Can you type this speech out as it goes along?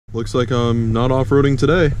Looks like I'm not off-roading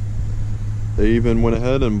today. They even went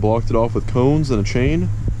ahead and blocked it off with cones and a chain.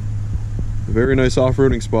 A very nice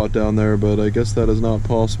off-roading spot down there, but I guess that is not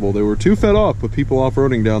possible. They were too fed up with people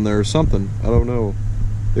off-roading down there or something. I don't know.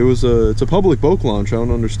 It's a public boat launch. I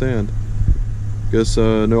don't understand. Guess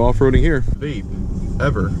no off-roading here. Vape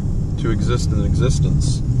ever to exist in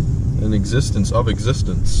existence. An existence of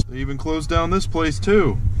existence. They even closed down this place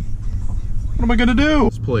too. What am I gonna do?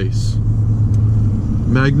 This place.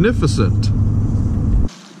 Magnificent.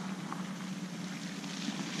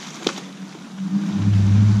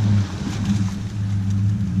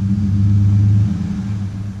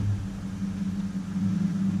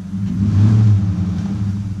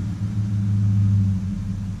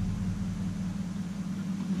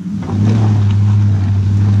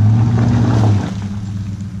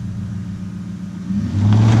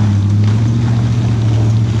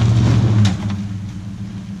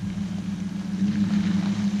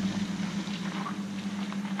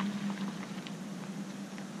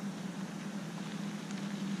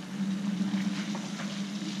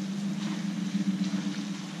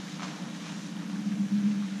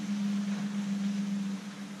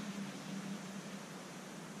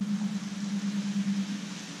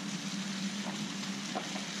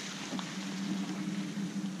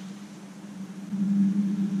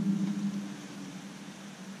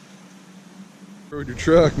 Rode your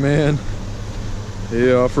truck, man.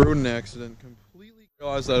 Yeah, off-roading accident. Completely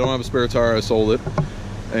realized I don't have a spare tire. I sold it,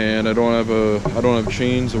 and I don't have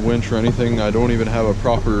chains, a winch, or anything. I don't even have a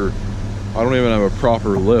proper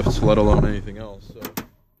lift, let alone anything else. So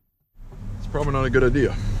it's probably not a good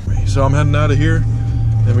idea. So I'm heading out of here,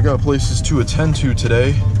 and we got places to attend to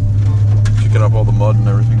today. Kicking up all the mud and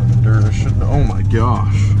everything in the dirt. I shouldn't. Oh my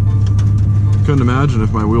gosh. Couldn't imagine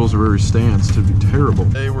if my wheels were very stanced. It'd be terrible.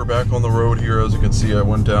 Hey, we're back on the road here. As you can see, I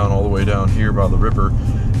went down all the way down here by the river,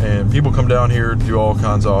 and people come down here to do all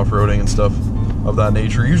kinds of off-roading and stuff of that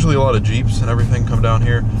nature. Usually a lot of Jeeps and everything come down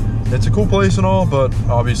here. It's a cool place and all, but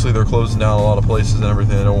obviously they're closing down a lot of places and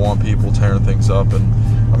everything. They don't want people tearing things up, and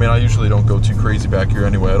I mean, I usually don't go too crazy back here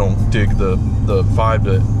anyway. I don't dig the 5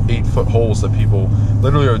 to 8 foot holes that people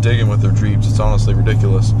literally are digging with their Jeeps. It's honestly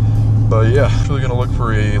ridiculous. But yeah, actually gonna look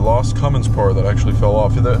for a lost Cummins part that actually fell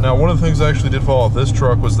off. Now, one of the things that actually did fall off this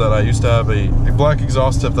truck was that I used to have a black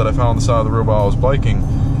exhaust tip that I found on the side of the road while I was biking.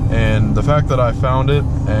 And the fact that I found it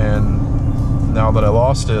and now that I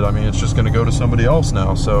lost it, I mean, it's just gonna go to somebody else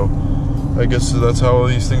now. So I guess that's how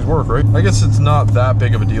these things work, right? I guess it's not that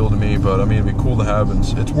big of a deal to me, but I mean, it'd be cool to have, and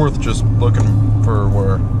it's worth just looking for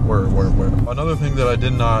where. Another thing that I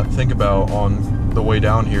did not think about on the way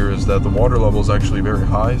down here is that the water level is actually very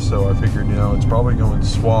high, so I figured, you know, it's probably going to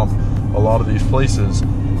swamp a lot of these places.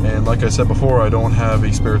 And like I said before, I don't have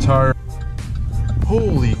a spare tire.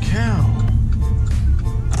 Holy cow.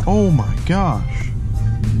 Oh my gosh.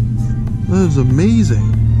 That is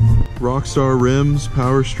amazing. Rockstar rims,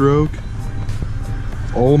 Powerstroke,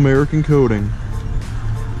 all American coating.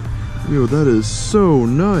 Yo, that is so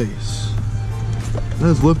nice.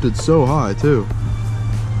 That's lifted so high too.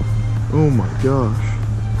 Oh my gosh.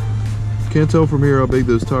 Can't tell from here how big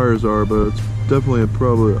those tires are, but it's definitely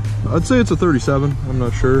I'd say it's a 37, I'm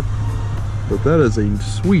not sure. But that is a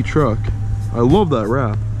sweet truck. I love that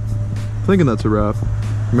wrap. I'm thinking that's a wrap.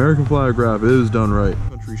 American flag wrap is done right.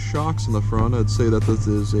 Country shocks in the front. I'd say that this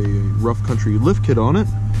is a rough country lift kit on it.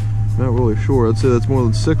 Not really sure. I'd say that's more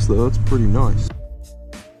than 6 though. That's pretty nice.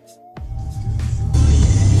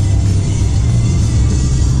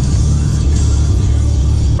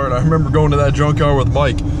 I remember going to that junkyard with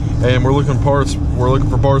Mike, and we're looking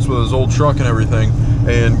for parts with his old truck and everything,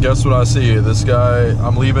 and guess what I see? This guy,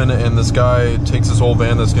 I'm leaving, and this guy takes this old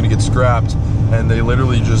van that's gonna get scrapped, and they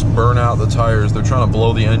literally just burn out the tires. They're trying to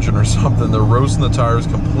blow the engine or something. They're roasting the tires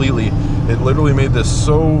completely. It literally made this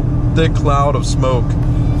so thick cloud of smoke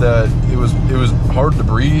that it was hard to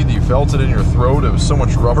breathe. You felt it in your throat. It was so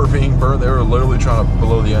much rubber being burnt. They were literally trying to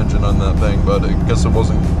blow the engine on that thing, but I guess it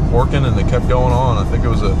wasn't working, and they kept going on. I think it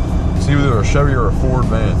was either a Chevy or a Ford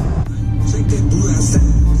van.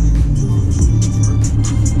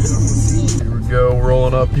 Here we go,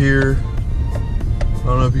 rolling up here. I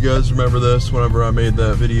don't know if you guys remember this, whenever I made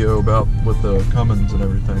that video about with the Cummins and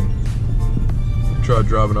everything. I tried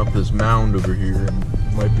driving up this mound over here, and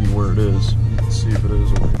it might be where it is. Let's see if it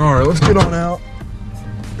is. All right, let's get on out.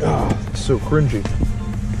 Ah, it's so cringy.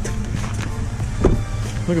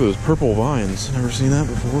 Look at those purple vines. Never seen that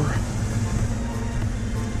before.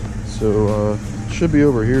 So, it should be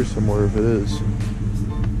over here somewhere if it is.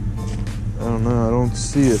 I don't know, I don't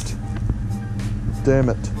see it. Damn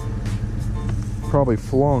it. Probably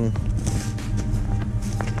flung.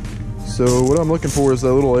 So what I'm looking for is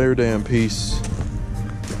that little air dam piece.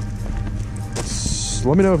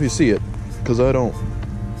 Let me know if you see it, because I don't.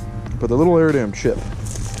 But the little air dam chip.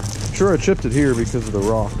 I'm sure I chipped it here because of the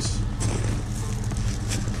rocks.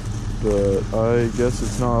 But I guess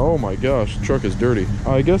it's not. Oh my gosh, the truck is dirty.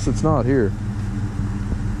 I guess it's not here.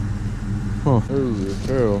 Huh, there's a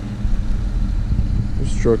cow.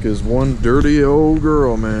 This truck is one dirty old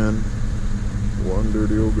girl, man. One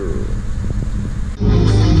dirty old girl.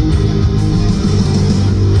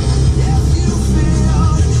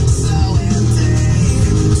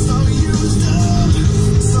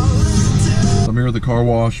 I'm here at the car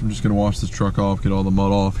wash. I'm just gonna wash this truck off, get all the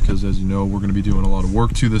mud off, because as you know, we're gonna be doing a lot of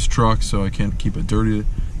work to this truck, so I can't keep it dirty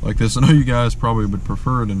like this. I know you guys probably would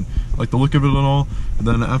prefer it and like the look of it and all. And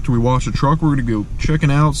then after we wash the truck, we're gonna go checking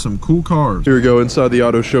out some cool cars. Here we go, inside the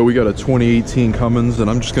auto show, we got a 2018 Cummins, and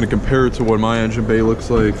I'm just gonna compare it to what my engine bay looks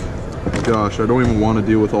like. Gosh, I don't even want to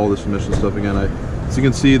deal with all this emission stuff again. As you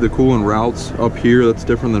can see, the coolant routes up here, that's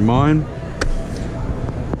different than mine.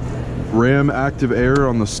 Ram active air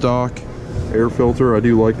on the stock air filter. I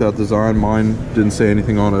do like that design. Mine didn't say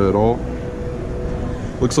anything on it at all.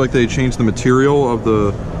 Looks like they changed the material of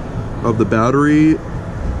the battery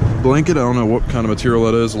blanket. I don't know what kind of material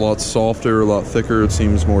that is. A lot softer, a lot thicker. It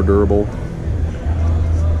seems more durable.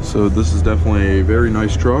 So this is definitely a very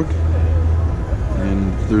nice truck,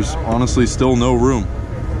 and there's honestly still no room,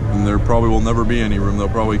 and there probably will never be any room. They'll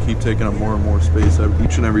probably keep taking up more and more space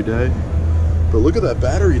each and every day. But look at that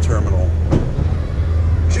battery terminal.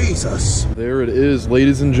 Jesus. There it is,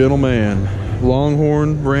 ladies and gentlemen.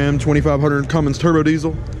 Longhorn Ram 2500 Cummins turbo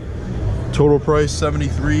diesel. Total price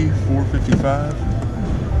 $73,455.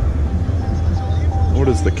 What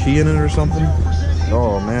is the key in it or something?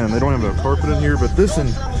 Oh man, they don't have a carpet in here, but this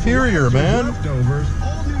interior, man.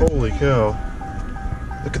 Holy cow.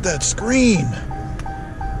 Look at that screen.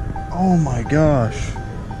 Oh my gosh.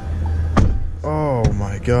 Oh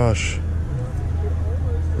my gosh.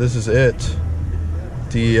 This is it.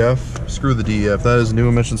 DEF, screw the DEF, that is new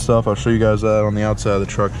emission stuff. I'll show you guys that on the outside of the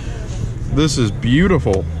truck. This is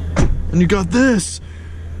beautiful. And you got this.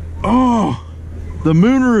 Oh, the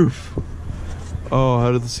moonroof. Oh,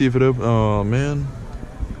 how did the see if it open? Oh man,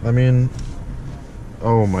 I mean,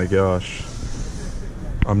 oh my gosh,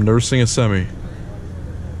 I'm nursing a semi.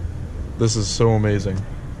 This is so amazing.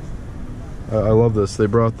 I love this. They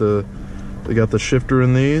got the shifter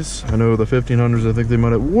in these. I know the 1500s, I think they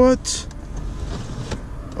might have, what?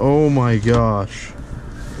 Oh my gosh.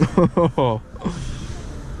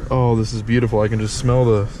 Oh, this is beautiful. I can just smell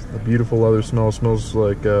the beautiful leather smell. It smells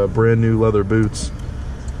like brand new leather boots.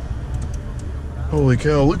 Holy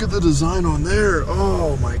cow, look at the design on there.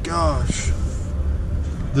 Oh my gosh.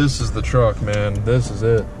 This is the truck, man. This is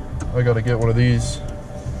it. I gotta get one of these.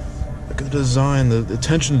 Look at the design, the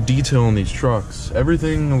attention to detail in these trucks.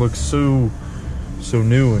 Everything looks so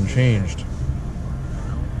new and changed.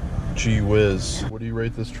 Gee whiz. What do you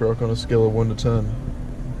rate this truck on a scale of 1 to 10?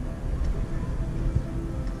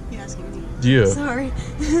 You asking me? Yeah. Sorry.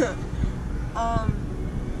 I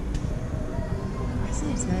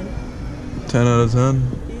say 10. 10 out of 10?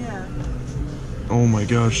 Yeah. Oh my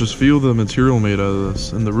gosh, just feel the material made out of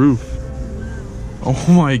this, and the roof. Oh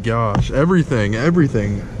my gosh, everything.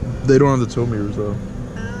 They don't have the tow mirrors though.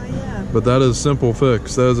 Yeah. But that is simple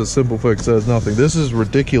fix. That is a simple fix. That is nothing. This is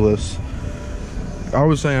ridiculous. I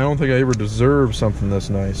was saying I don't think I ever deserved something this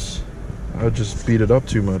nice. I just beat it up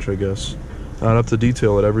too much, I guess. Not up to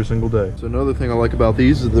detail it every single day. So another thing I like about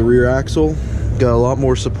these is the rear axle. Got a lot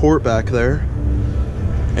more support back there.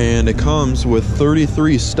 And it comes with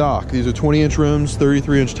 33 stock. These are 20-inch rims,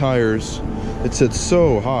 33-inch tires. It sits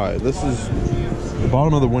so high. This is, the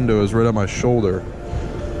bottom of the window is right at my shoulder.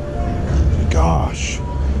 Gosh.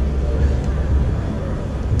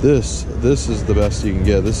 This is the best you can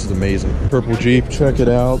get. This is amazing. Purple Jeep, check it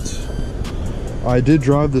out. I did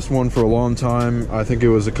drive this one for a long time. I think it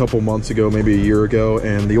was a couple months ago, maybe a year ago.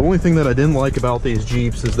 And the only thing that I didn't like about these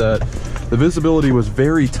Jeeps is that the visibility was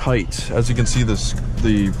very tight. As you can see,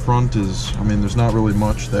 the front is, I mean, there's not really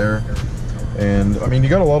much there. And I mean, you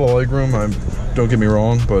got a lot of legroom, don't get me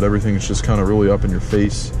wrong, but everything's just kind of really up in your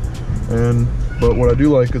face. But what I do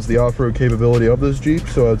like is the off-road capability of this Jeep,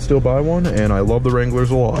 so I'd still buy one, and I love the Wranglers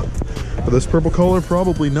a lot. But this purple color,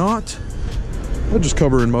 probably not. I'll just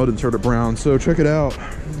cover it in mud and turn it brown, so check it out.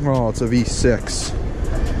 Oh, it's a V6.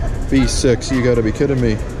 V6, you gotta be kidding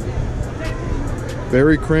me.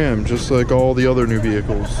 Very crammed, just like all the other new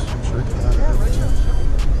vehicles. Check that out.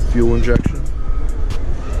 Fuel injection.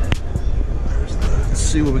 There's that. Let's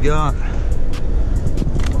see what we got.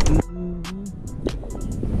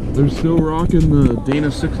 They're still rocking the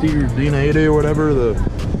Dana 60 or Dana 80 or whatever, the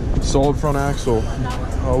solid front axle.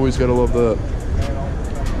 Always gotta love that.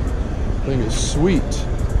 Thing is sweet.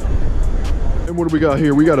 And what do we got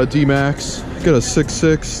here? We got a D-Max. Got a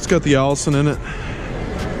 6.6. It's got the Allison in it.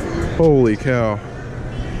 Holy cow.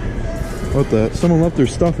 What the? Someone left their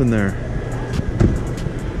stuff in there.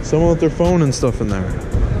 Someone left their phone and stuff in there.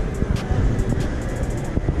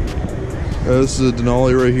 This is a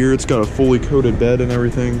Denali right here. It's got a fully coated bed and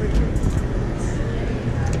everything.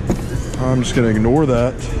 I'm just gonna ignore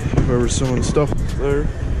that. Whoever's someone's stuff there.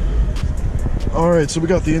 Alright, so we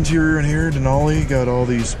got the interior in here. Denali got all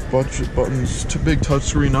these buttons. Too big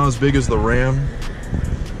touchscreen, not as big as the Ram.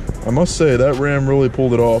 I must say that Ram really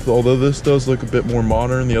pulled it off. Although this does look a bit more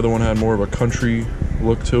modern. The other one had more of a country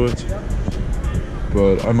look to it.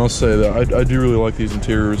 But I must say that I do really like these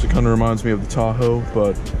interiors. It kind of reminds me of the Tahoe,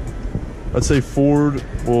 but I'd say Ford,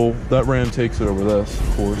 well, that Ram takes it over this,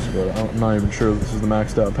 of course, but I'm not even sure if this is the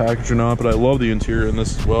maxed out package or not, but I love the interior in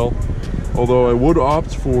this as well. Although I would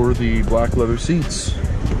opt for the black leather seats.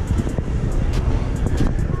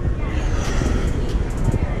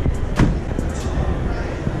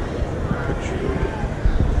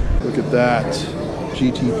 Look at that,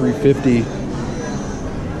 GT350.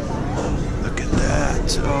 Look at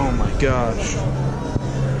that, oh my gosh.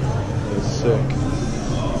 That's sick.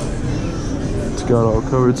 It's got all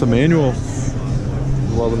covered. It's a manual.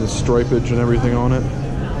 Loving the stripage and everything on it.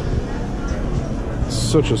 It's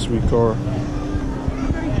such a sweet car.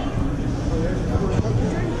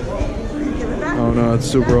 Oh no, it's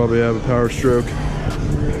still probably have a Powerstroke.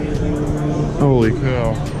 Holy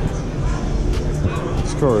cow.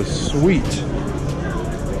 This car is sweet.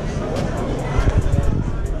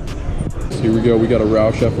 So here we go. We got a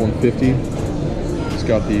Roush F-150. It's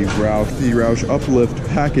got the Roush Uplift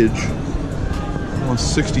package.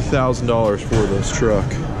 $60,000 for this truck.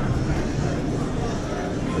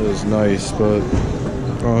 It was nice, but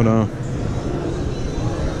oh no.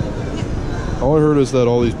 All I heard is that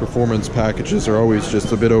all these performance packages are always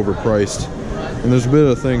just a bit overpriced, and there's a bit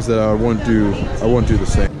of things that I wouldn't do the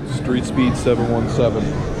same. Street Speed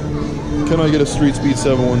 717. Can I get a Street Speed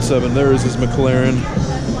 717? There is his McLaren.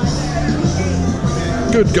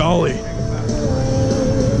 Good golly.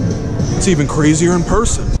 It's even crazier in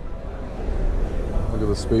person.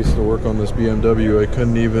 The space to work on this BMW, I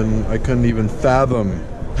couldn't even fathom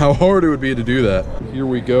how hard it would be to do that. Here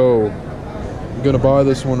we go. I'm gonna buy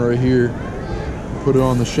this one right here, put it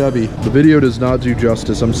on the Chevy. The video does not do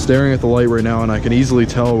justice. I'm staring at the light right now and I can easily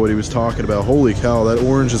tell what he was talking about. Holy cow, that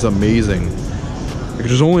orange is amazing. I could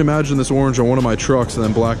just only imagine this orange on one of my trucks and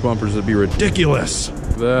then black bumpers would be ridiculous.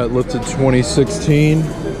 That lifted 2016.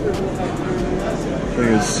 Thing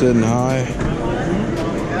is sitting high.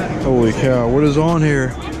 Holy cow, what is on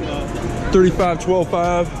here?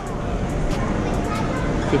 35-12-5.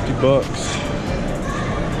 50 bucks.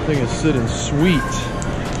 Thing is sitting sweet.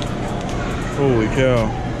 Holy cow.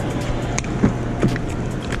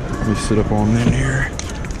 Let me sit up on in here.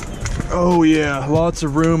 Oh yeah, lots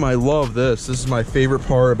of room. I love this. This is my favorite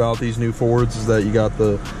part about these new Fords, is that you got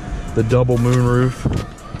the double moonroof.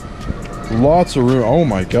 Lots of room. Oh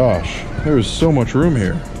my gosh, there is so much room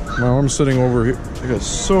here. Now I'm sitting over here. I got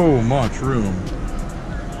so much room.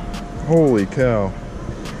 Holy cow.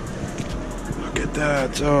 Look at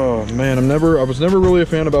that. Oh man, I was never really a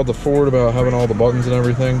fan about the Ford, about having all the buttons and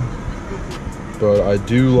everything. But I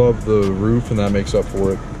do love the roof and that makes up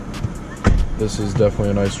for it. This is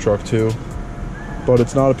definitely a nice truck too. But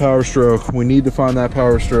it's not a Powerstroke. We need to find that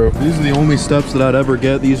Powerstroke. These are the only steps that I'd ever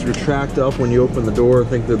get. These retract up when you open the door. I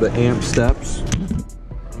think they're the amp steps.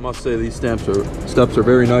 I must say these steps are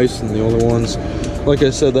very nice and the only ones, like I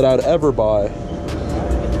said, that I'd ever buy.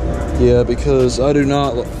 Yeah, because I do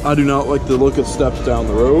not like the look of steps down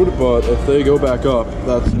the road, but if they go back up,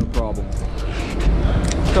 that's no problem.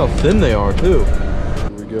 Look how thin they are too. Here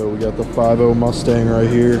we go, we got the 5.0 Mustang right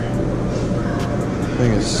here.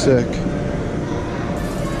 Thing is sick.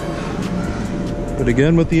 But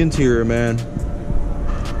again with the interior, man.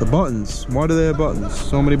 The buttons, why do they have buttons?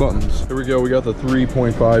 So many buttons. Here we go, we got the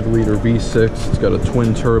 3.5 liter V6. It's got a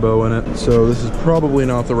twin turbo in it. So this is probably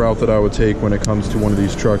not the route that I would take when it comes to one of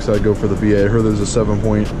these trucks. I'd go for the V8. I heard there's a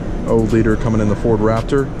 7.0 liter coming in the Ford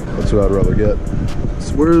Raptor. That's what I'd rather get.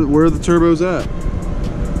 So where are the turbos at?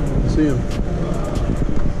 Let's see them.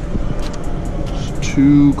 It's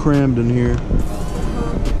too crammed in here.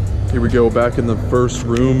 Here we go, back in the first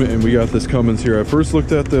room, and we got this Cummins here. I first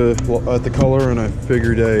looked at the color and I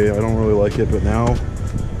figured, hey, I don't really like it, but now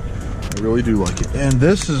I really do like it. And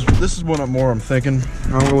this is what I'm thinking.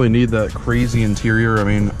 I don't really need that crazy interior. I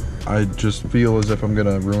mean, I just feel as if I'm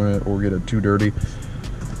gonna ruin it or get it too dirty.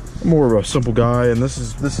 I'm more of a simple guy, and this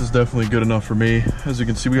is definitely good enough for me. As you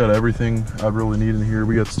can see, we got everything I really need in here.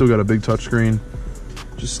 We still got a big touchscreen,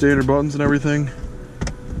 just standard buttons and everything.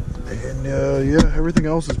 And yeah, everything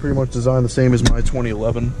else is pretty much designed the same as my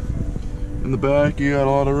 2011. In the back, you got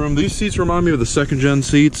a lot of room. These seats remind me of the second gen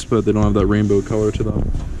seats, but they don't have that rainbow color to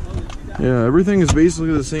them. Yeah, everything is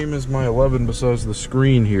basically the same as my 11 besides the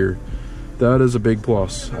screen here. That is a big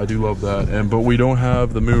plus. I do love that. But we don't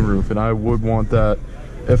have the moonroof, and I would want that.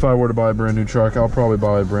 If I were to buy a brand new truck, I'll probably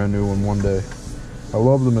buy a brand new one day. I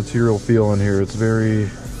love the material feel in here. It's very,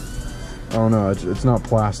 I don't know, it's not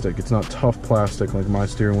plastic. It's not tough plastic like my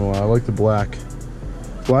steering wheel. I like the black.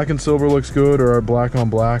 Black and silver looks good, or black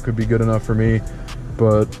on black would be good enough for me.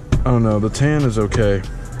 But I don't know, the tan is okay.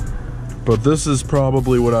 But this is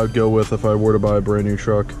probably what I'd go with if I were to buy a brand new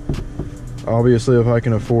truck. Obviously, if I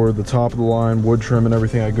can afford the top of the line, wood trim and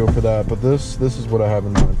everything, I'd go for that. But this is what I have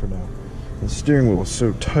in mind for now. The steering wheel is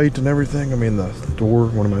so tight and everything. I mean, the door,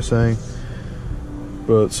 what am I saying?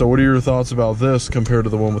 But, so what are your thoughts about this compared to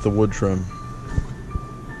the one with the wood trim?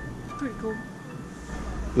 Pretty cool.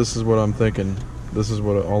 This is what I'm thinking. This is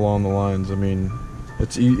what, along the lines, I mean,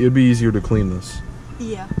 it'd be easier to clean this.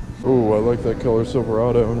 Yeah. Oh, I like that color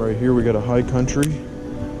Silverado. And right here we got a High Country.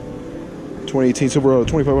 2018 Silverado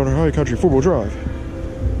 2500 High Country 4-wheel drive.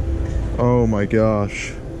 Oh my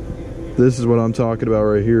gosh. This is what I'm talking about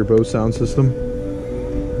right here, Bose sound system.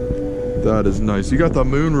 That is nice. You got the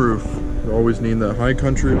moonroof. You always need that High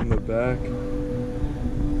Country on the back.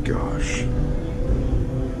 Gosh.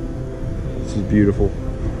 This is beautiful.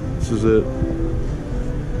 This is it.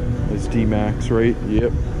 It's D-Max, right?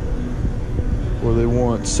 Yep. What do they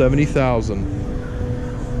want? 70,000.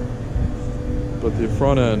 But the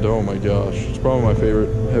front end, oh my gosh. It's probably my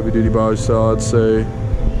favorite heavy-duty body style, I'd say.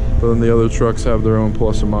 But then the other trucks have their own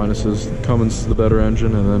plus and minuses. Cummins is the better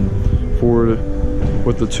engine, and then Ford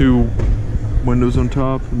with the 2 windows on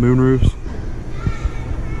top, moonroofs.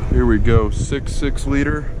 Here we go, 6.6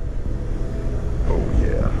 liter. Oh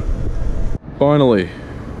yeah.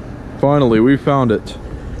 Finally, we found it.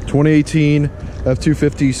 2018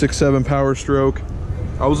 F250 6.7 Powerstroke.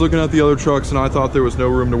 I was looking at the other trucks and I thought there was no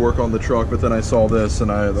room to work on the truck, but then I saw this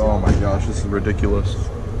and oh my gosh, this is ridiculous.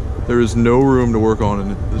 There is no room to work on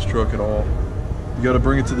in this truck at all. You got to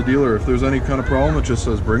bring it to the dealer. If there's any kind of problem, it just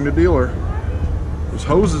says bring to dealer. There's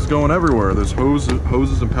hoses going everywhere. There's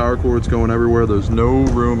hoses and power cords going everywhere. There's no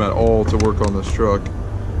room at all to work on this truck.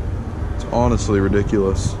 It's honestly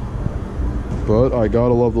ridiculous. But I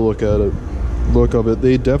gotta love the look of it.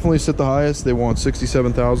 They definitely sit the highest. They want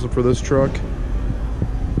 67,000 for this truck.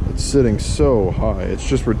 It's sitting so high. It's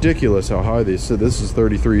just ridiculous how high they sit. This is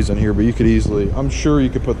 33s in here, but you could easily, I'm sure you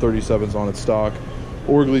could put 37s on its stock,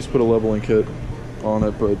 or at least put a leveling kit on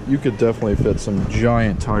it, but you could definitely fit some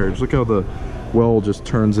giant tires. Look how the well just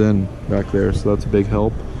turns in back there, so that's a big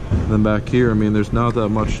help. And then back here, I mean, there's not that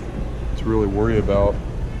much to really worry about.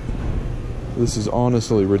 This is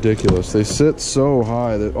honestly ridiculous. They sit so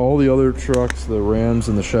high that all the other trucks, the Rams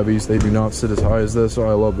and the Chevys, they do not sit as high as this, so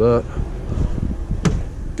I love that.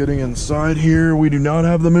 Getting inside here, we do not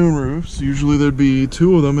have the moonroofs. Usually there'd be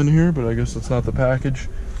 2 of them in here, but I guess that's not the package.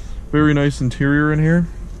 Very nice interior in here.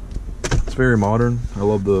 It's very modern. I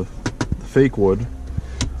love the fake wood,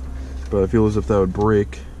 but I feel as if that would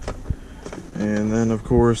break. And then of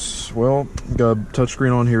course, well, got a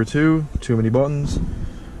touchscreen on here too. Too many buttons.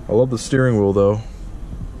 I love the steering wheel though.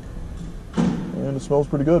 And it smells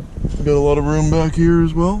pretty good. Got a lot of room back here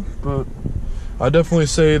as well, but I definitely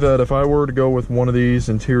say that if I were to go with one of these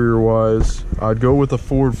interior-wise, I'd go with the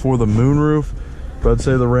Ford for the moonroof, but I'd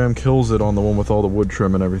say the Ram kills it on the one with all the wood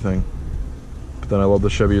trim and everything. But then I love the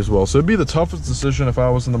Chevy as well. So it'd be the toughest decision if I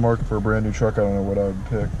was in the market for a brand new truck. I don't know what I would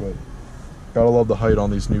pick, but gotta love the height on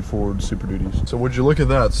these new Ford Super Duties. So would you look at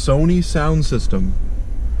that? Sony sound system.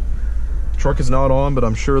 Truck is not on, but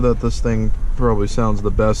I'm sure that this thing probably sounds the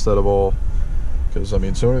best out of all. Because, I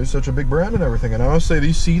mean, Sony is such a big brand and everything. And I would say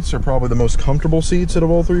these seats are probably the most comfortable seats out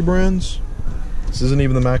of all 3 brands. This isn't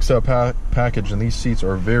even the maxed out package, and these seats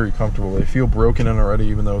are very comfortable. They feel broken in already,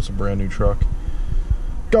 even though it's a brand new truck.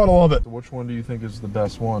 Gotta love it. Which one do you think is the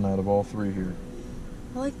best one out of all 3 here?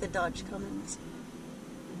 I like the Dodge Cummins.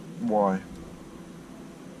 Why?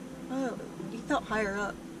 Oh, you felt higher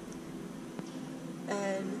up.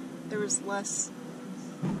 And there was less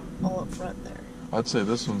all up front there. I'd say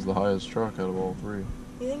this one's the highest truck out of all 3. You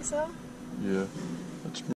think so? Yeah. It's